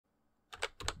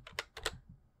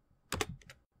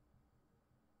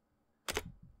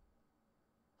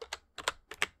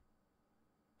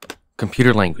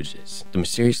Computer languages, the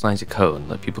mysterious lines of code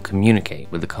let people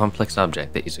communicate with the complex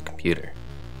object that is a computer.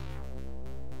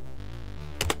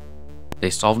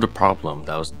 They solved a problem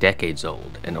that was decades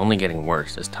old and only getting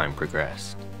worse as time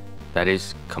progressed. That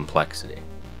is, complexity.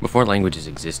 Before languages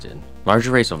existed, large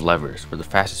arrays of levers were the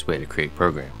fastest way to create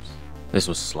programs. This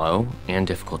was slow and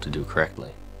difficult to do correctly.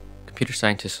 Computer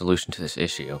scientists' solution to this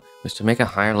issue was to make a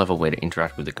higher level way to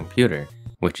interact with the computer,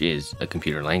 which is a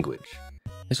computer language.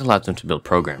 This allowed them to build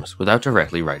programs without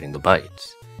directly writing the bytes.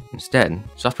 Instead,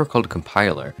 software called a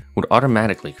compiler would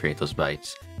automatically create those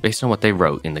bytes based on what they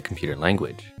wrote in the computer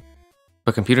language.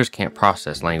 But computers can't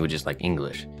process languages like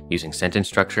English, using sentence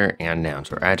structure and nouns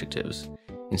or adjectives.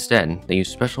 Instead, they use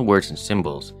special words and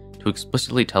symbols to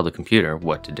explicitly tell the computer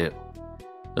what to do.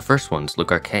 The first ones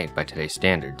look archaic by today's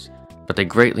standards, but they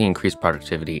greatly increased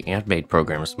productivity and made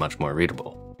programs much more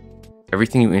readable.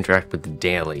 Everything you interact with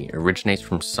daily originates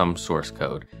from some source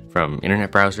code, from internet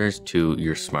browsers to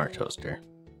your smart toaster.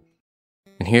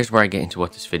 And here's where I get into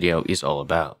what this video is all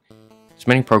about. It's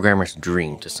many programmers'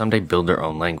 dream to someday build their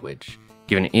own language,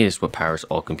 given it is what powers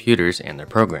all computers and their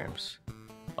programs.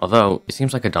 Although, it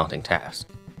seems like a daunting task.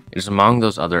 It is among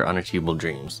those other unachievable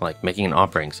dreams, like making an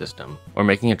operating system or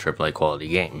making a AAA quality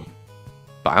game.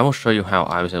 But I will show you how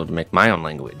I was able to make my own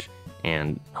language,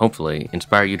 and hopefully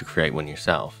inspire you to create one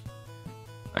yourself.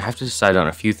 I have to decide on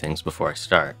a few things before I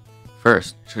start.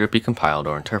 First, should it be compiled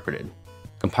or interpreted?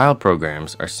 Compiled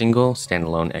programs are single,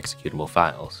 standalone executable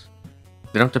files.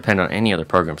 They don't depend on any other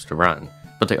programs to run,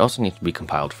 but they also need to be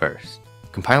compiled first.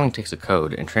 Compiling takes a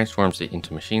code and transforms it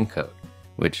into machine code,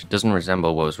 which doesn't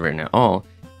resemble what was written at all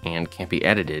and can't be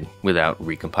edited without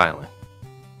recompiling.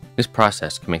 This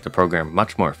process can make the program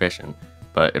much more efficient,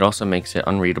 but it also makes it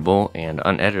unreadable and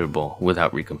uneditable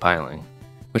without recompiling,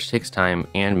 which takes time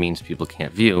and means people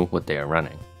can't view what they are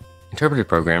running. Interpreted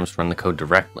programs run the code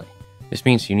directly. This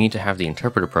means you need to have the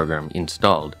interpreter program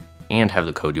installed and have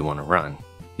the code you want to run.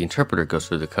 The interpreter goes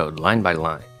through the code line by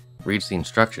line, reads the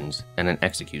instructions, and then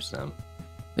executes them.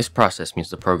 This process means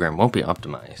the program won't be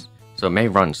optimized, so it may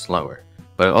run slower,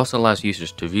 but it also allows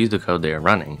users to view the code they are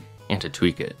running and to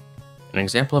tweak it. An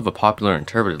example of a popular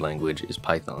interpreted language is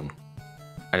Python.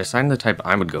 I decided the type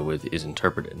I would go with is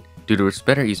interpreted, due to its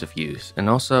better ease of use, and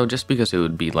also just because it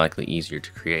would be likely easier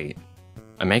to create.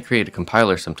 I may create a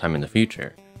compiler sometime in the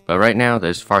future, but right now that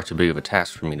is far too big of a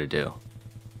task for me to do.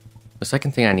 The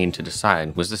second thing I needed to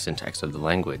decide was the syntax of the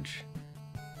language.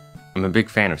 I'm a big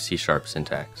fan of C#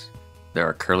 syntax. There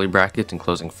are curly brackets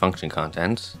enclosing function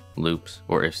contents, loops,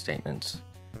 or if statements.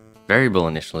 Variable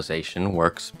initialization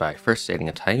works by first stating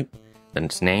a type, then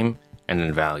its name, and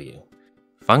then value.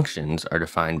 Functions are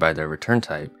defined by their return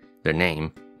type, their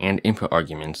name, and input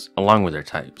arguments along with their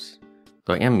types.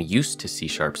 Though I am used to C#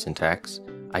 syntax,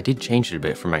 I did change it a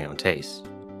bit for my own taste.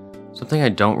 Something I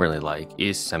don't really like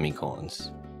is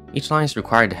semicolons. Each line is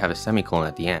required to have a semicolon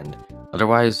at the end,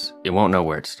 otherwise it won't know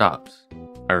where it stops.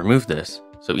 I removed this,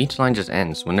 so each line just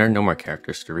ends when there are no more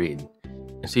characters to read.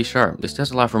 In C#, this does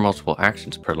allow for multiple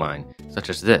actions per line, such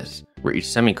as this, where each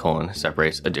semicolon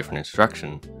separates a different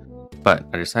instruction. But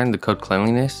I decided the code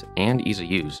cleanliness and ease of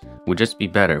use would just be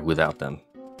better without them.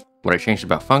 What I changed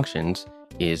about functions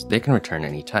is they can return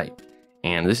any type,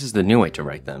 and this is the new way to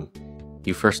write them.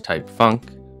 You first type func,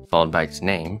 followed by its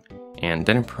name, and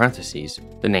then in parentheses,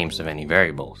 the names of any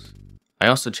variables. I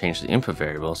also changed the input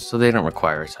variables so they don't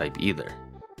require a type either.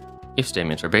 If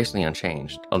statements are basically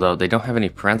unchanged, although they don't have any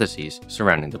parentheses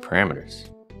surrounding the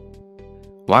parameters.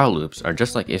 While loops are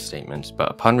just like if statements, but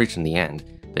upon reaching the end,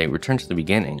 they return to the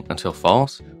beginning until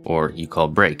false, or you call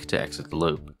break to exit the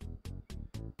loop.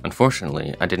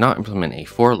 Unfortunately, I did not implement a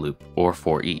for loop or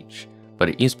for each, but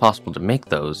it is possible to make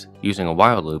those using a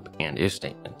while loop and if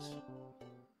statements.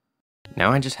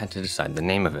 Now I just had to decide the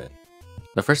name of it.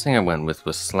 The first thing I went with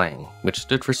was slang, which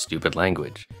stood for stupid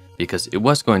language, because it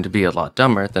was going to be a lot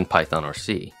dumber than Python or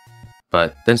C.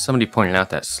 But then somebody pointed out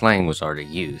that slang was already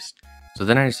used, so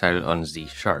then I decided on Z#,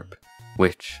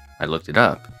 which, I looked it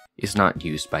up, is not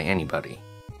used by anybody.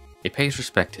 It pays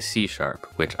respect to C#,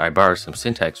 which I borrowed some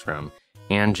syntax from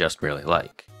and just really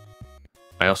like.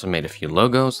 I also made a few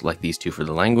logos, like these two for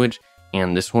the language,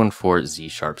 and this one for Z#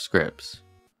 scripts.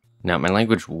 Now, my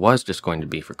language was just going to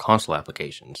be for console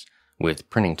applications, with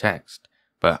printing text,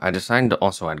 but I decided to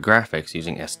also add graphics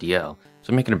using SDL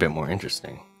to make it a bit more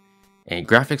interesting. A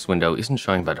graphics window isn't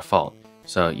showing by default,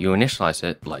 so you initialize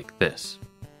it like this.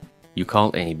 You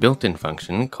call a built-in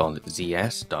function called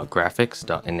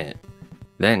zs.graphics.init.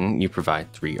 Then you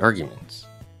provide 3 arguments.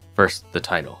 First, the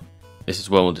title. This is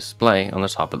what will display on the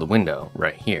top of the window,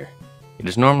 right here. It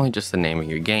is normally just the name of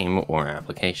your game or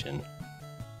application.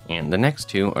 and the next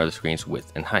two are the screen's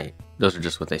width and height. Those are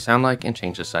just what they sound like and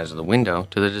change the size of the window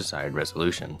to the desired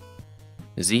resolution.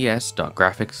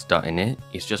 zs.graphics.init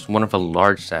is just one of a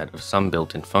large set of some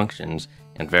built-in functions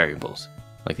and variables,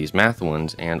 like these math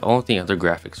ones and all of the other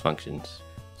graphics functions.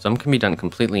 Some can be done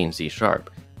completely in C#,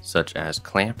 such as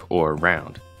clamp or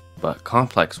round, but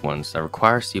complex ones that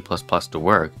require C++ to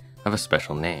work have a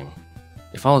special name.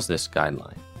 It follows this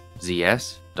guideline: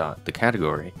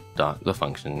 zs.thecategory.the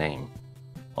function name.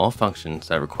 All functions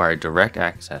that require direct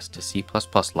access to C++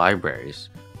 libraries,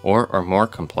 or are more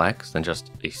complex than just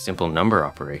a simple number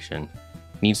operation,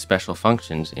 need special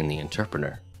functions in the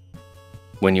interpreter.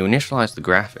 When you initialize the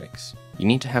graphics, you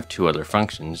need to have two other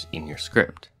functions in your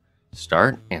script: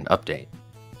 start and update.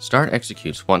 Start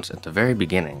executes once at the very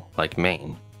beginning, like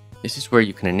main. This is where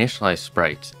you can initialize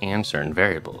sprites and certain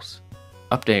variables.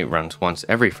 Update runs once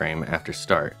every frame after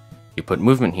start. You put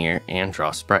movement here and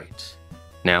draw sprites.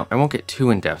 Now, I won't get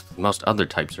too in-depth with most other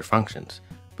types or functions,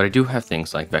 but I do have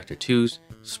things like vector2s,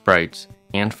 sprites,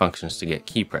 and functions to get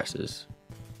key presses.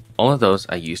 All of those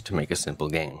I used to make a simple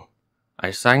game. I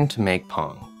decided to make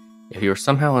Pong. If you are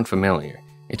somehow unfamiliar,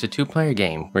 it's a two-player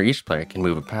game where each player can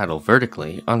move a paddle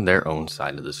vertically on their own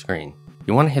side of the screen.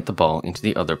 You want to hit the ball into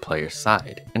the other player's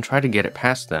side and try to get it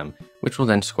past them, which will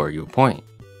then score you a point.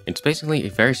 It's basically a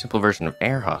very simple version of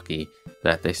air hockey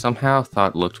that they somehow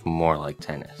thought looked more like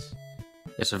tennis.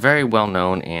 It's a very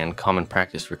well-known and common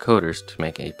practice for coders to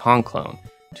make a Pong clone,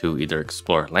 to either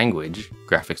explore language,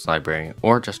 graphics library,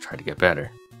 or just try to get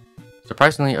better.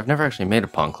 Surprisingly, I've never actually made a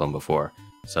Pong clone before,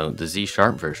 so the Z#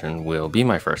 version will be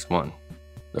my first one.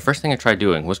 The first thing I tried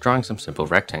doing was drawing some simple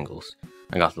rectangles.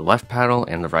 I got the left paddle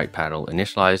and the right paddle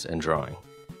initialized and drawing.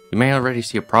 You may already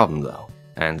see a problem though,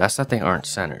 and that's that they aren't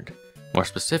centered. More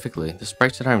specifically, the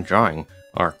sprites that I'm drawing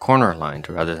are corner aligned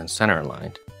rather than center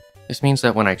aligned. This means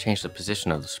that when I change the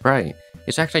position of the sprite,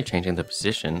 it's actually changing the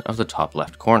position of the top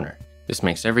left corner. This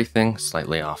makes everything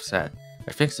slightly offset.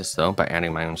 I fixed this though by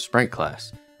adding my own sprite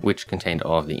class, which contained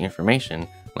all of the information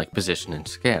like position and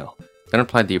scale, then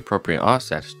applied the appropriate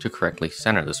offsets to correctly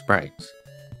center the sprites.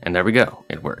 And there we go,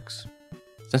 it works.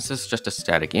 Since this is just a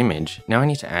static image, now I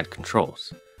need to add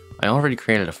controls. I already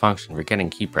created a function for getting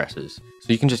key presses,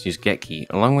 so you can just use getKey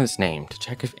along with its name to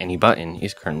check if any button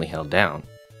is currently held down.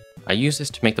 I use this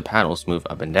to make the paddles move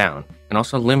up and down, and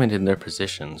also limited their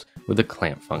positions with the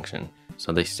clamp function,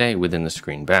 so they stay within the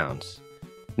screen bounds.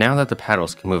 Now that the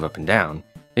paddles can move up and down,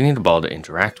 they need a ball to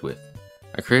interact with.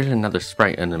 I created another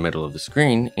sprite in the middle of the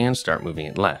screen and start moving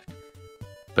it left.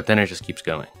 But then it just keeps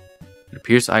going. It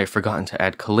appears I have forgotten to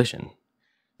add collision.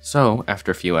 So,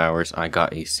 after a few hours, I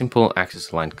got a simple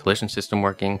axis-aligned collision system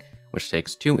working, which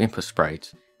takes two input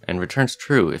sprites and returns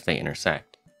true if they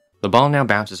intersect. The ball now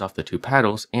bounces off the two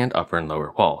paddles and upper and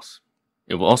lower walls.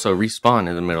 It will also respawn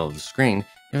in the middle of the screen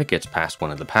if it gets past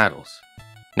one of the paddles.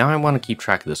 Now I want to keep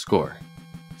track of the score.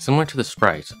 Similar to the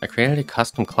sprites, I created a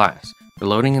custom class for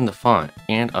loading in the font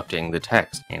and updating the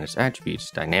text and its attributes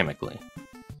dynamically.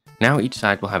 Now each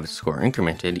side will have its score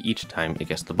incremented each time it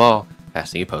gets the ball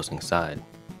past the opposing side.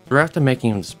 Throughout the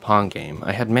making of this Pong game,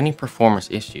 I had many performance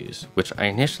issues, which I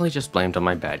initially just blamed on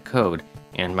my bad code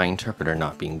and my interpreter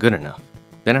not being good enough.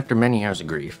 Then after many hours of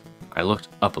grief, I looked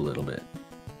up a little bit.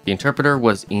 The interpreter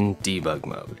was in debug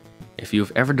mode. If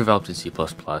you've ever developed in C++,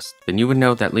 then you would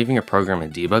know that leaving a program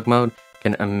in debug mode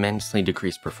can immensely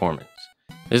decrease performance.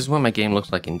 This is what my game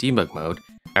looks like in debug mode,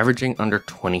 averaging under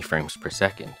 20 frames per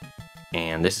second.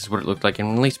 And this is what it looked like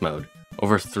in release mode,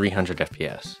 over 300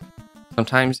 FPS.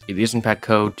 Sometimes it isn't bad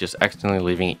code, just accidentally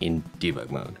leaving it in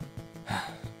debug mode.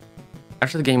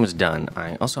 After the game was done,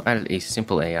 I also added a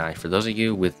simple AI for those of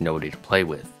you with nobody to play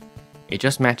with. It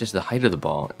just matches the height of the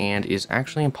ball and is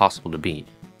actually impossible to beat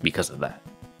because of that.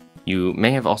 You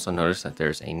may have also noticed that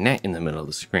there's a net in the middle of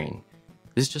the screen.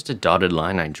 This is just a dotted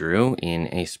line I drew in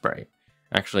a sprite.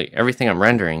 Actually, everything I'm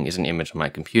rendering is an image on my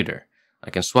computer.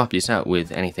 I can swap these out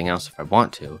with anything else if I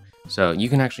want to, so you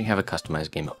can actually have a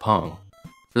customized game of Pong.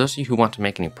 For those of you who want to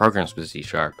make any programs with C#,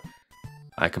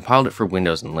 I compiled it for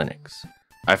Windows and Linux.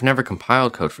 I've never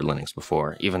compiled code for Linux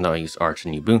before, even though I use Arch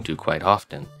and Ubuntu quite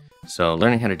often, so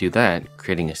learning how to do that,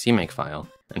 creating a CMake file,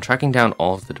 and tracking down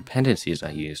all of the dependencies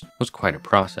I used was quite a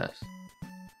process.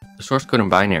 The source code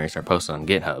and binaries are posted on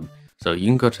GitHub, so you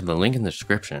can go to the link in the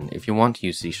description if you want to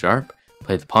use C#,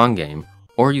 play the Pong game,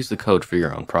 or use the code for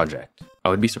your own project. I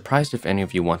would be surprised if any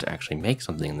of you want to actually make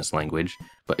something in this language,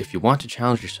 but if you want to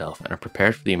challenge yourself and are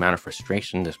prepared for the amount of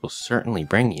frustration this will certainly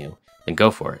bring you, then go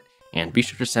for it, and be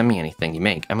sure to send me anything you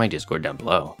make at my Discord down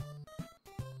below.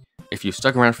 If you've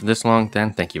stuck around for this long,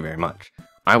 then thank you very much.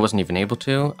 I wasn't even able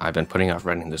to. I've been putting off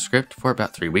writing the script for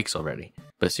about 3 weeks already,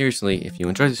 But seriously, if you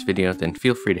enjoyed this video, then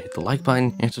feel free to hit the like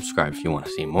button and subscribe if you want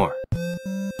to see more.